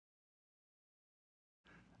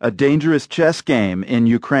A dangerous chess game in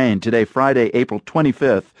Ukraine today, Friday, April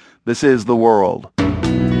 25th. This is The World.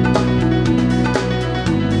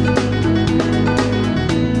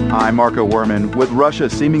 I'm Marco Werman. With Russia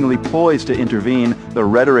seemingly poised to intervene, the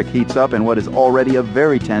rhetoric heats up in what is already a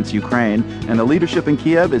very tense Ukraine, and the leadership in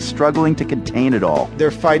Kiev is struggling to contain it all.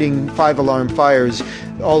 They're fighting five-alarm fires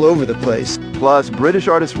all over the place. Plus, British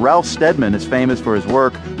artist Ralph Steadman is famous for his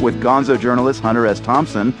work with gonzo journalist Hunter S.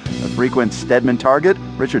 Thompson. A frequent Steadman target,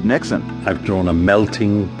 Richard Nixon. I've drawn a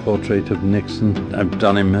melting portrait of Nixon. I've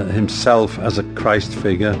done him himself as a Christ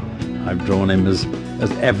figure. I've drawn him as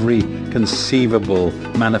every conceivable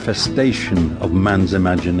manifestation of man's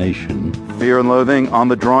imagination. Fear and Loathing on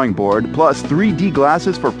the drawing board, plus 3D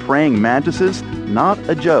glasses for praying mantises. Not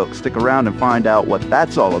a joke. Stick around and find out what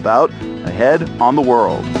that's all about. Ahead on The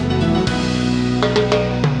World.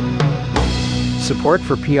 Support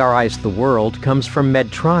for PRI's The World comes from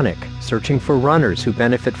Medtronic, searching for runners who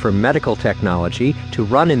benefit from medical technology to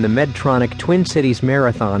run in the Medtronic Twin Cities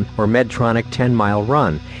Marathon or Medtronic 10-mile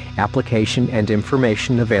run. Application and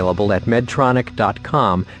information available at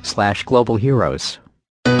medtronic.com/globalheroes.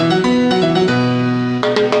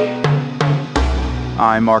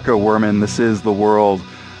 I'm Marco Werman. This is The World.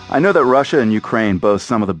 I know that Russia and Ukraine boast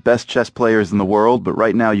some of the best chess players in the world, but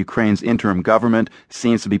right now Ukraine's interim government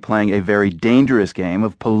seems to be playing a very dangerous game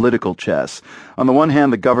of political chess. On the one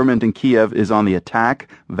hand, the government in Kiev is on the attack,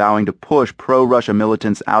 vowing to push pro-Russia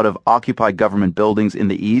militants out of occupied government buildings in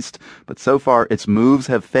the east, but so far its moves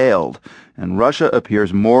have failed, and Russia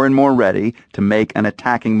appears more and more ready to make an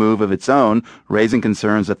attacking move of its own, raising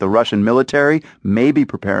concerns that the Russian military may be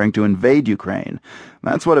preparing to invade Ukraine.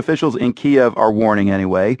 That's what officials in Kiev are warning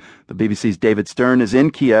anyway. The BBC's David Stern is in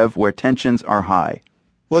Kiev, where tensions are high.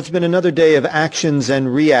 Well, it's been another day of actions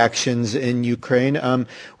and reactions in Ukraine.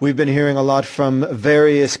 We've been hearing a lot from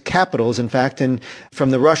various capitals, in fact, and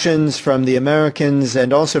from the Russians, from the Americans,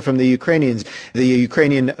 and also from the Ukrainians. The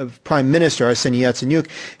Ukrainian Prime Minister, Arseniy Yatsenyuk,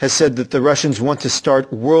 has said that the Russians want to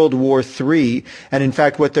start World War III. And in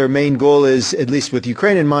fact, what their main goal is, at least with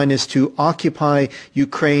Ukraine in mind, is to occupy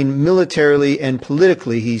Ukraine militarily and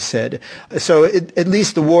politically, he said. So at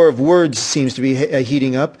least the war of words seems to be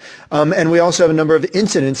heating up. And we also have a number of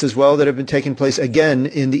incidents as well that have been taking place again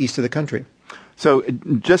in the east of the country. So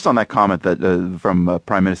just on that comment that from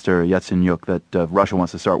Prime Minister Yatsenyuk that Russia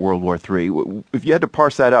wants to start World War III, if you had to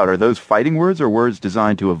parse that out, are those fighting words or words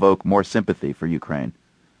designed to evoke more sympathy for Ukraine?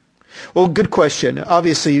 Well, good question.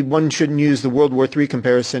 Obviously, one shouldn't use the World War III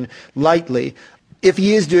comparison lightly. If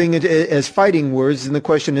he is doing it as fighting words, then the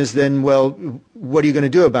question is then, well, what are you going to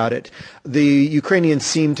do about it? The Ukrainians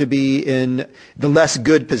seem to be in the less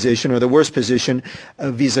good position or the worst position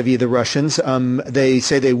vis-a-vis the Russians. They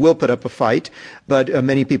say they will put up a fight, but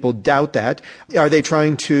many people doubt that. Are they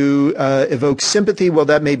trying to evoke sympathy? Well,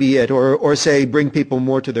 that may be it, or say bring people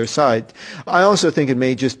more to their side. I also think it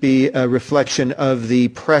may just be a reflection of the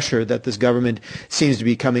pressure that this government seems to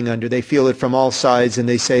be coming under. They feel it from all sides, and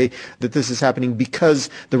they say that this is happening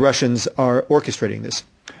because the Russians are orchestrating this.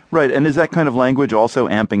 Right, and is that kind of language also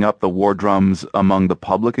amping up the war drums among the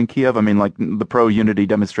public in Kiev? I mean, like the pro-unity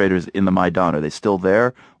demonstrators in the Maidan, are they still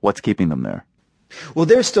there? What's keeping them there? Well,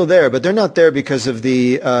 they're still there, but they're not there because of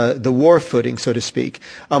the war footing, so to speak,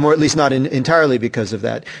 or at least not entirely because of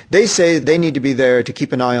that. They say they need to be there to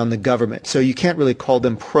keep an eye on the government, so you can't really call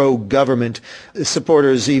them pro-government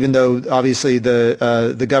supporters, even though obviously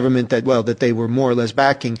the government that they were more or less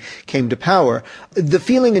backing came to power. The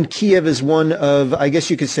feeling in Kiev is one of, I guess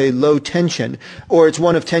you could say, low tension, or it's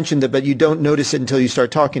one of tension but you don't notice it until you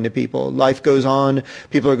start talking to people. Life goes on,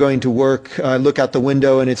 people are going to work, look out the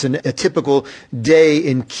window, and it's a typical day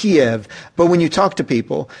in Kiev, but when you talk to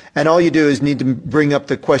people, and all you do is need to bring up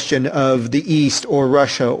the question of the East or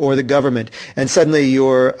Russia or the government, and suddenly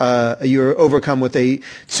you're overcome with a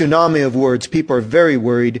tsunami of words. People are very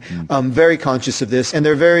worried, very conscious of this, and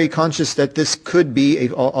they're very conscious that this could be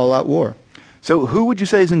an all-out war. So who would you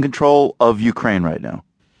say is in control of Ukraine right now?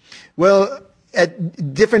 Well,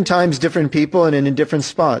 at different times, different people, and in different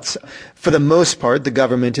spots. For the most part, the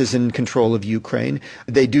government is in control of Ukraine.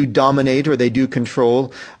 They do dominate, or they do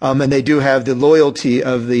control, and they do have the loyalty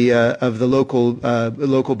of the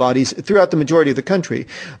local bodies throughout the majority of the country.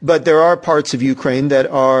 But there are parts of Ukraine that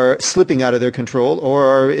are slipping out of their control, or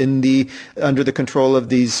are under the control of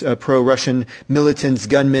these pro-Russian militants,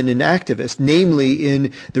 gunmen, and activists, namely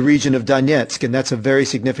in the region of Donetsk, and that's a very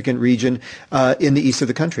significant region in the east of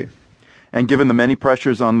the country. And given the many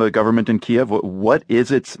pressures on the government in Kiev, what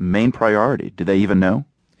is its main priority? Do they even know?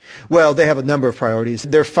 Well, they have a number of priorities.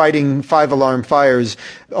 They're fighting five-alarm fires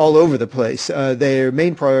all over the place. Their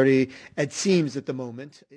main priority, it seems at the moment,